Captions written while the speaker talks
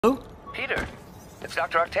Peter, it's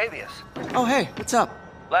Dr. Octavius. Oh, hey, what's up?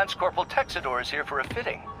 Lance Corporal Texador is here for a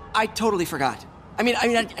fitting. I totally forgot. I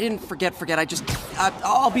didn't forget.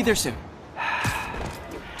 I'll be there soon.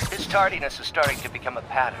 His tardiness is starting to become a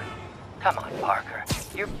pattern. Come on, Parker.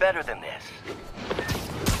 You're better than this.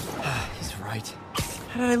 He's right.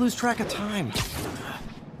 How did I lose track of time?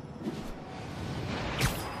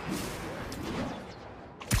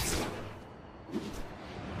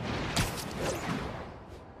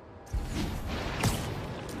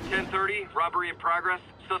 Robbery in progress.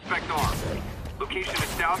 Suspect armed. Location is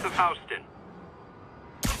south of Houston.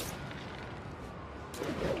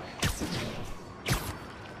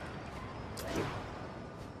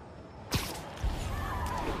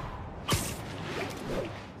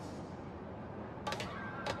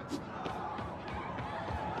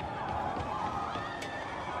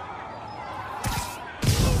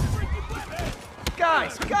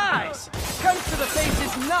 Guys! Punch to the face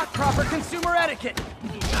is not proper consumer etiquette!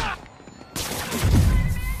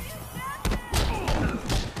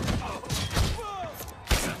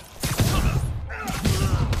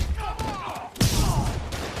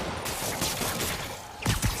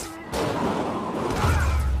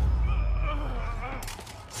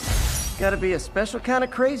 Gotta be a special kind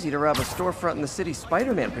of crazy to rob a storefront in the city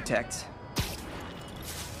Spider-Man protects.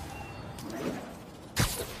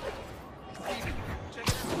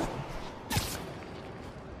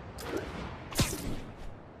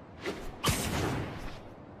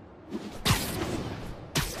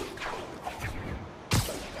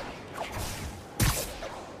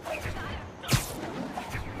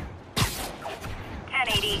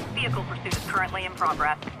 Vehicle pursuit is currently in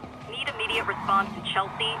progress. Need immediate response to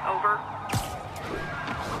Chelsea, over.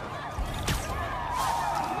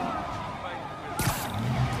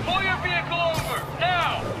 Pull your vehicle over,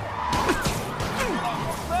 now!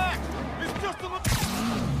 Back! It's just a little...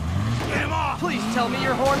 Get him off! Please tell me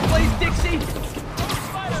your horn plays Dixie!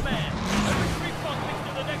 Spider-Man! Every street punk thinks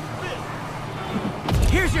to the next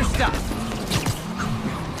bit! Here's your stuff!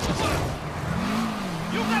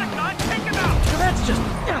 You got a gun? Take him out! So that's just...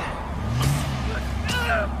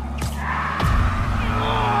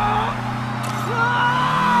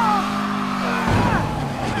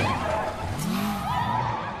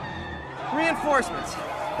 Reinforcements.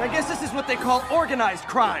 I guess this is what they call organized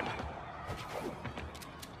crime.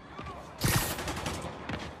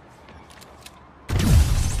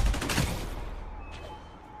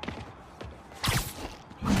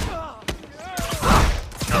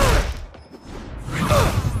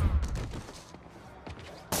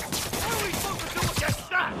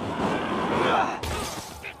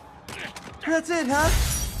 That's it, huh?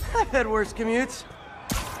 I've had worse commutes.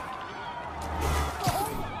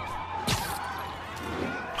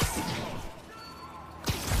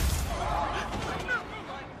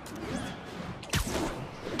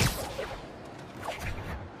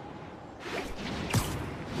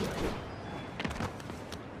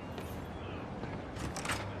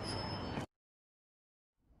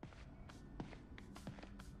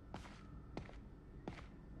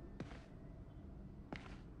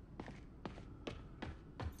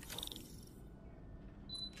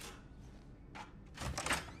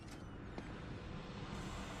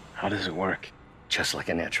 How does it work? Just like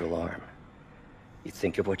a natural arm. You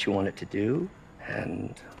think of what you want it to do,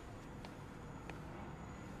 and...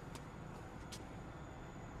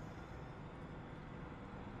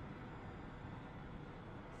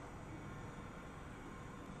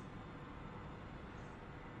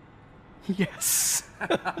 Yes.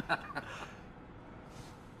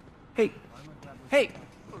 Hey,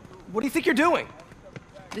 what do you think you're doing?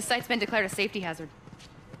 This site's been declared a safety hazard.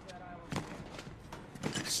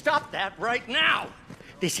 Stop that right now!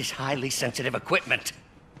 This is highly sensitive equipment.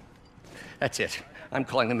 That's it. I'm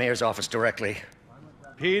calling the mayor's office directly.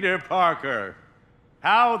 Peter Parker,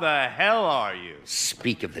 how the hell are you?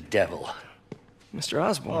 Speak of the devil. Mr.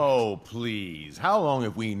 Osborn. Oh, please. How long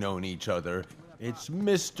have we known each other? It's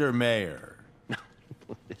Mr. Mayor.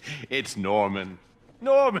 It's Norman.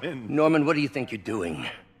 Norman! Norman, what do you think you're doing?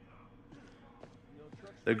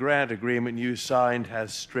 The grant agreement you signed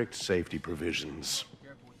has strict safety provisions.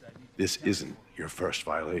 This isn't your first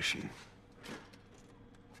violation.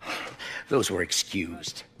 Those were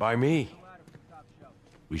excused. By me.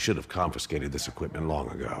 We should have confiscated this equipment long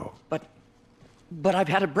ago. But I've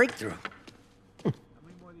had a breakthrough.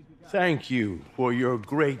 Thank you for your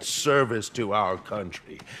great service to our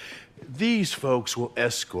country. These folks will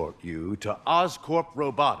escort you to Oscorp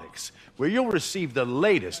Robotics, where you'll receive the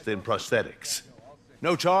latest in prosthetics.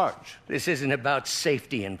 No charge. This isn't about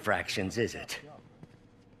safety infractions, is it?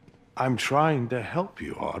 I'm trying to help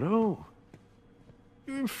you, Otto.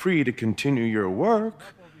 you're free to continue your work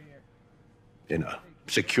in a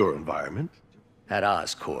secure environment. At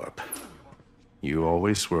Oscorp. You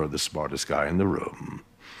always were the smartest guy in the room.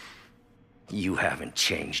 You haven't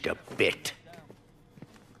changed a bit.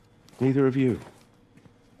 Neither of you.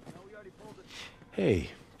 Hey,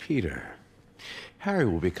 Peter. Harry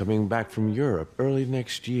will be coming back from Europe early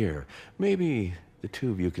next year. Maybe the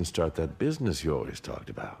two of you can start that business you always talked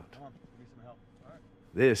about.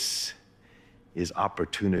 This is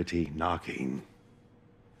opportunity knocking.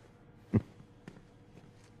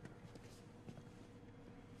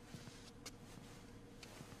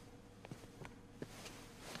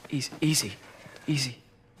 Easy.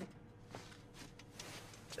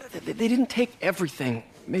 They didn't take everything.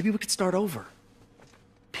 Maybe we could start over.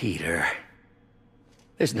 Peter,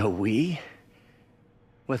 there's no we.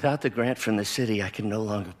 Without the grant from the city, I can no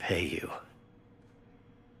longer pay you.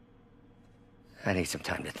 I need some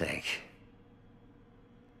time to think.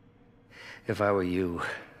 If I were you,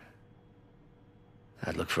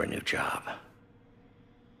 I'd look for a new job.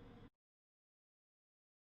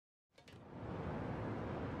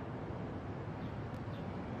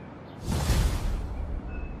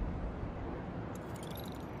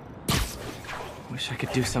 Wish I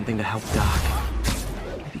could do something to help Doc.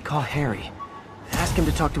 Maybe call Harry. Ask him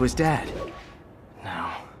to talk to his dad.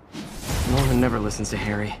 No. Norman never listens to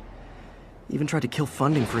Harry. Even tried to kill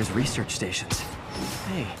funding for his research stations.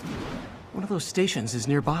 Hey, one of those stations is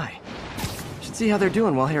nearby. Should see how they're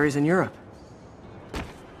doing while Harry's in Europe.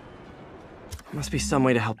 Must be some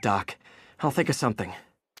way to help Doc. I'll think of something.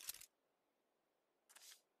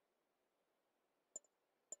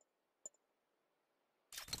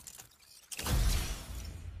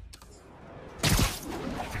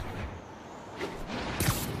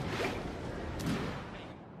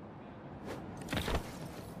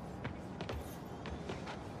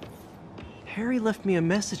 Harry left me a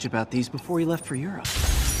message about these before he left for Europe.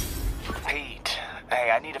 Pete,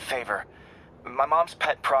 hey, I need a favor. My mom's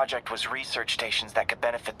pet project was research stations that could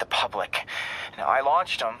benefit the public. Now, I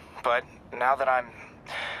launched them, but now that I'm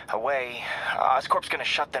away, Oscorp's gonna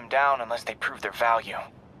shut them down unless they prove their value.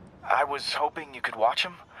 I was hoping you could watch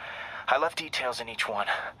them. I left details in each one.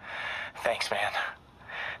 Thanks, man.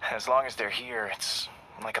 As long as they're here, it's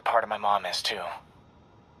like a part of my mom is, too.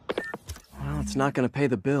 Well, it's not gonna pay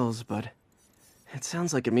the bills, but it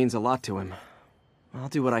sounds like it means a lot to him. I'll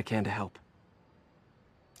do what I can to help.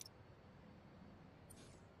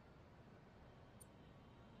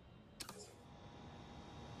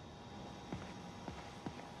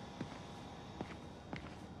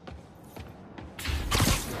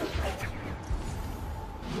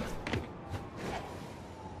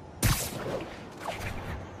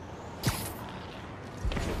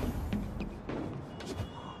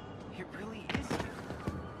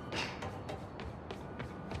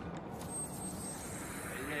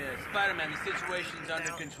 Spider-Man, the situation's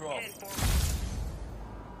under control.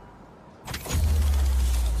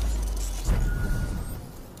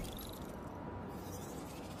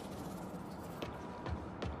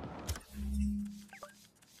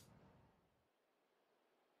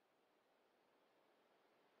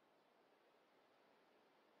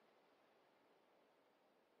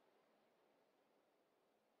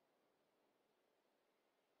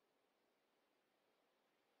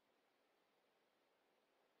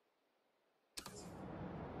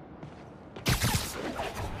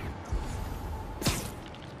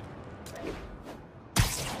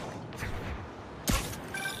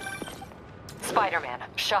 Spider-Man,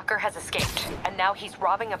 Shocker has escaped, and now he's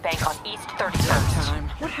robbing a bank on East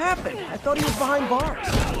 31st. What happened? I thought he was behind bars.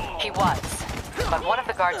 He was, but one of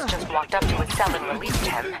the guards just walked up to his cell and released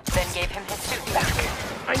him, then gave him his suit back.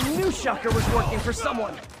 I knew Shocker was working for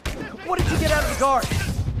someone. What did you get out of the guard?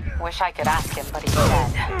 Wish I could ask him, but he's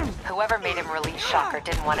dead. Whoever made him release Shocker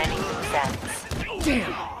didn't want any loose ends.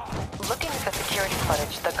 Damn. Looking at the security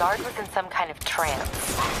footage, the guard was in some kind of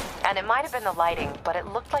trance. And it might have been the lighting, but it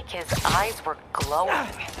looked like his eyes were glowing.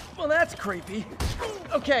 Well, that's creepy.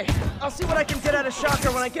 Okay, I'll see what I can get out of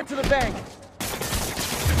Shocker when I get to the bank.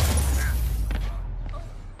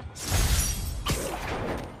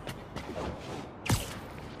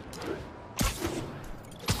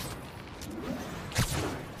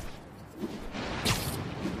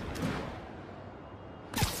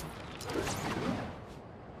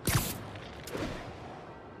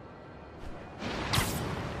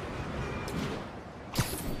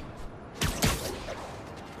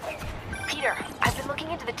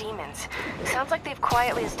 Sounds like they've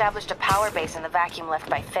quietly established a power base in the vacuum left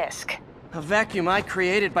by Fisk. A vacuum I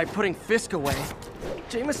created by putting Fisk away.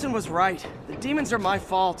 Jameson was right. The demons are my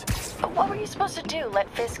fault. But what were you supposed to do? Let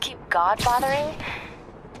Fisk keep God bothering?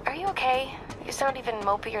 okay? You sound even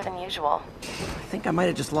mopier than usual. I think I might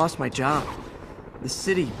have just lost my job. The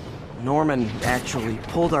city, Norman, actually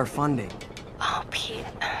pulled our funding. Oh, Pete.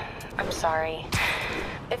 I'm sorry.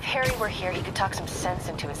 If Harry were here, he could talk some sense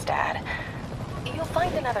into his dad. You'll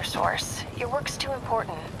find another source. Your work's too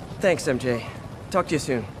important. Thanks, MJ. Talk to you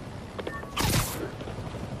soon.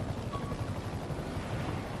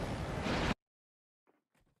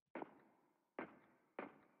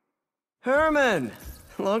 Herman!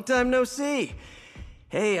 Long time no see.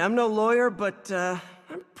 Hey, I'm no lawyer, but I'm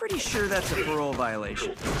pretty sure that's a parole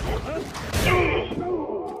violation.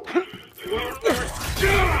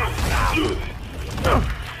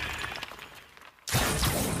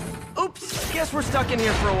 Oops, guess we're stuck in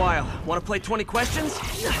here for a while. Want to play 20 questions?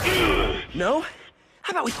 No?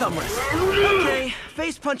 How about we thumb wrestle? Okay,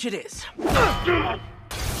 face punch it is.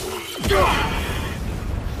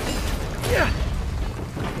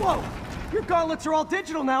 Whoa! Your gauntlets are all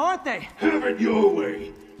digital now, aren't they? Have it your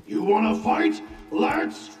way. You wanna fight?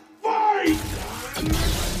 Let's fight!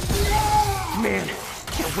 Man,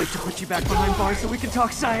 can't wait to put you back behind bars so we can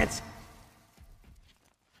talk science.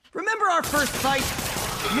 Remember our first fight?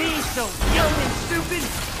 Me so young and stupid,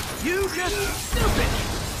 you just stupid.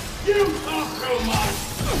 You talk too much!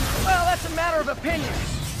 Well, that's a matter of opinion.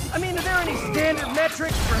 I mean, are there any standard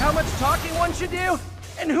metrics for how much talking one should do?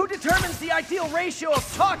 And who determines the ideal ratio of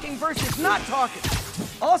talking versus not talking?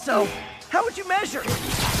 Also, how would you measure?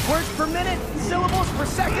 Words per minute? Syllables per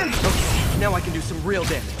second? Okay, now I can do some real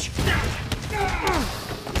damage.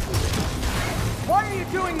 Why are you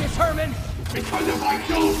doing this, Herman? Because if I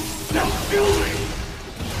don't, they'll kill me!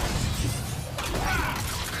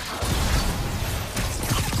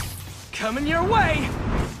 Coming your way!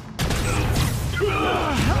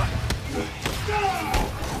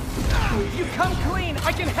 You come clean,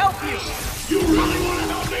 I can help you! You really want to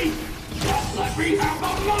help me? Just let me have the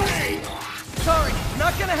money! Sorry,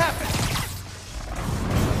 not gonna happen.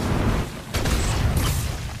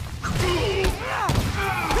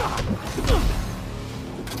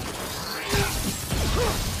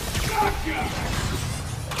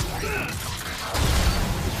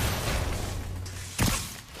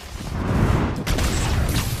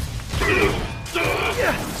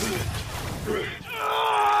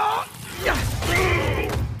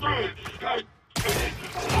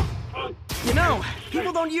 You know,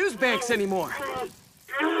 people don't use banks anymore.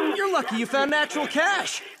 You're lucky you found natural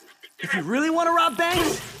cash. If you really want to rob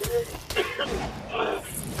banks,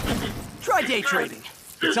 try day trading.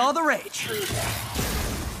 It's all the rage.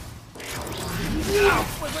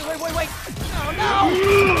 Wait. Oh, no!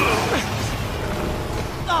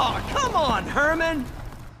 Oh, come on, Herman!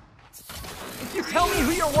 If you tell me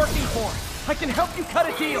who you're working for, I can help you cut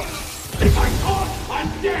a deal. If I talk,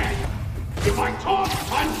 I'm dead! If I talk,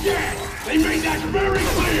 I'm dead! They made that very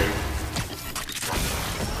clear!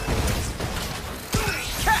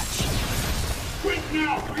 Catch! Quick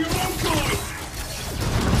now, for your own good!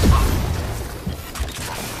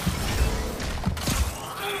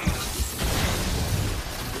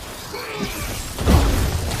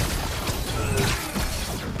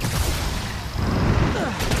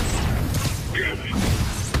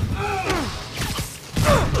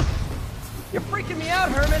 You're freaking me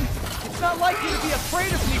out, Herman. It's not like you to be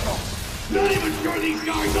afraid of people. Not even sure these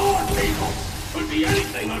guys are people! Could be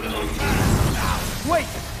anything under those masks! Wait,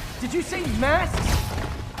 did you say masks?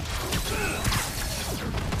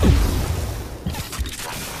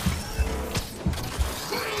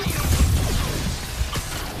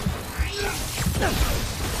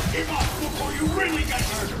 Give up before you really get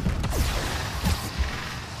hurt!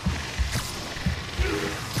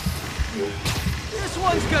 This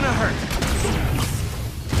one's gonna hurt.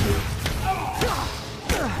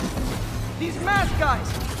 These mask guys,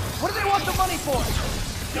 what do they want the money for?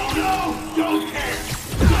 Don't know, don't care!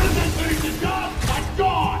 None of this finish the job, I'm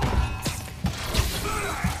gone!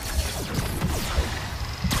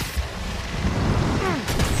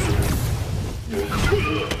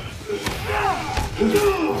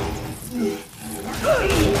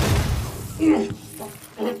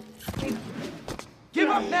 Give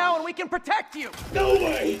up now and we can protect you! No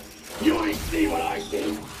way! You ain't see what I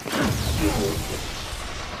see!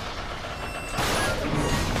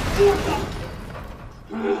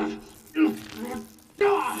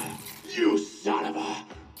 You son of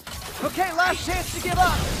a... Okay, last chance to give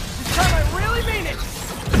up. This time I really mean it!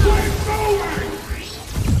 Keep moving!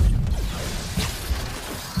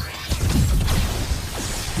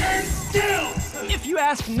 Stand still! If you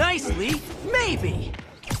ask nicely, maybe.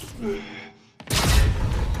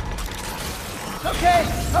 Okay,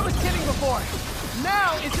 I was kidding before.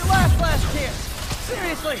 Now is your last chance.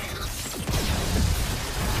 Seriously.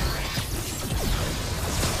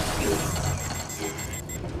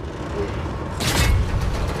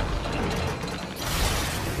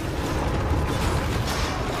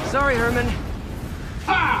 Sorry, Herman.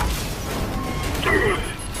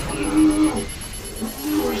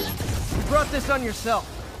 You brought this on yourself.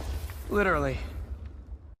 Literally.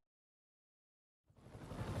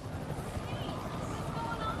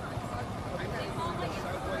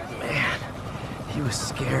 Man, he was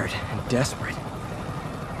scared and desperate.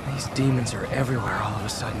 These demons are everywhere all of a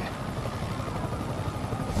sudden.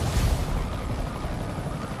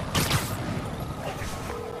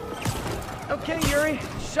 Okay, Yuri.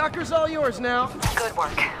 Shocker's all yours now. Good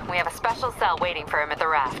work. We have a special cell waiting for him at the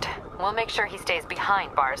raft. We'll make sure he stays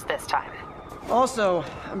behind bars this time. Also,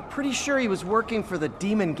 I'm pretty sure he was working for the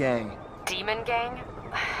Demon Gang. Demon Gang?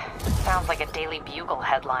 Sounds like a Daily Bugle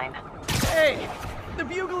headline. Hey! The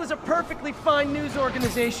Bugle is a perfectly fine news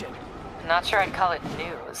organization. Not sure I'd call it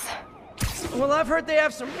news. Well, I've heard they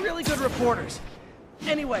have some really good reporters.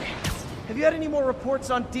 Anyway, have you had any more reports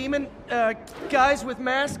on demon, guys with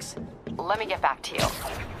masks? Let me get back to you.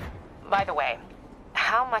 By the way,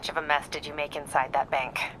 how much of a mess did you make inside that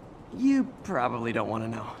bank? You probably don't want to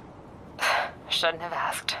know. Shouldn't have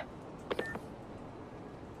asked.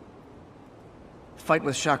 Fight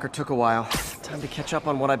with Shocker took a while. Time to catch up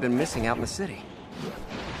on what I've been missing out in the city.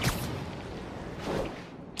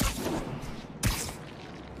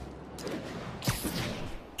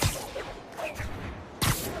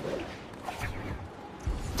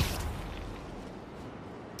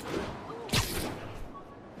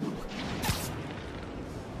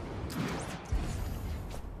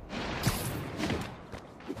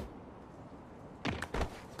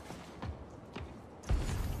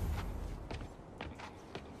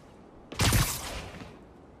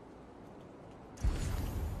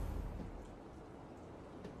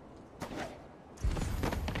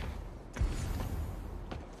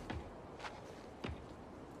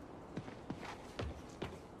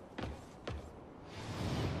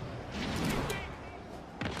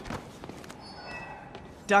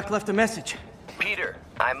 Doc left a message. Peter,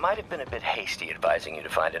 I might have been a bit hasty advising you to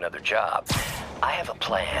find another job. I have a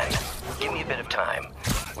plan. Give me a bit of time.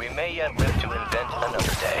 We may yet live to invent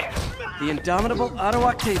another day. The indomitable Otto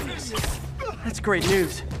Octavius. That's great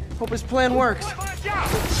news. Hope his plan works.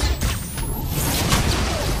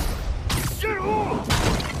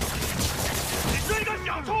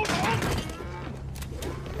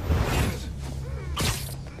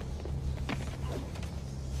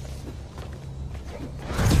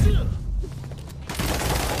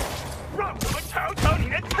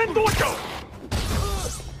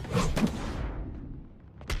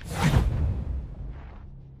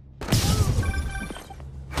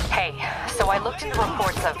 Hey, so I looked into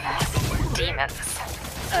reports of demons.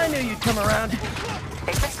 I knew you'd come around.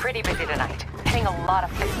 They've been pretty busy tonight, hitting a lot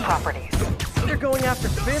of Fisk properties. They're going after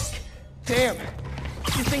Fisk? Damn.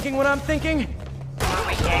 You thinking what I'm thinking?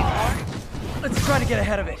 Movie gang war? Let's try to get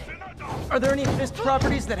ahead of it. Are there any Fisk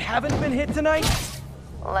properties that haven't been hit tonight?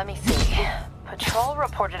 Let me see. Patrol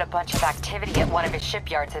reported a bunch of activity at one of his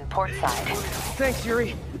shipyards in Portside. Thanks,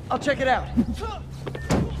 Yuri. I'll check it out.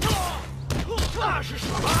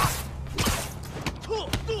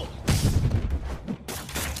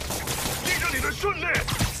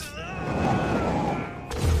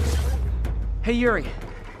 Hey, Yuri.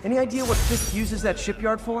 Any idea what Fisk uses that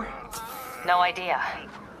shipyard for? No idea.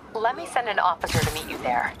 Let me send an officer to meet you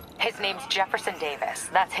there. His name's Jefferson Davis.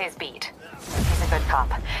 That's his beat. He's a good cop.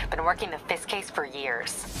 Been working the Fisk case for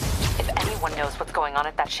years. If anyone knows what's going on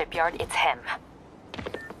at that shipyard, it's him.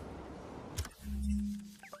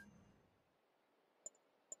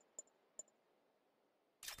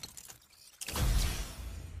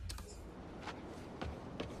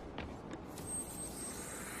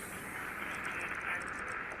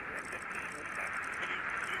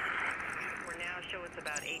 We're now show it's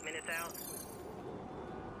about 8 minutes out.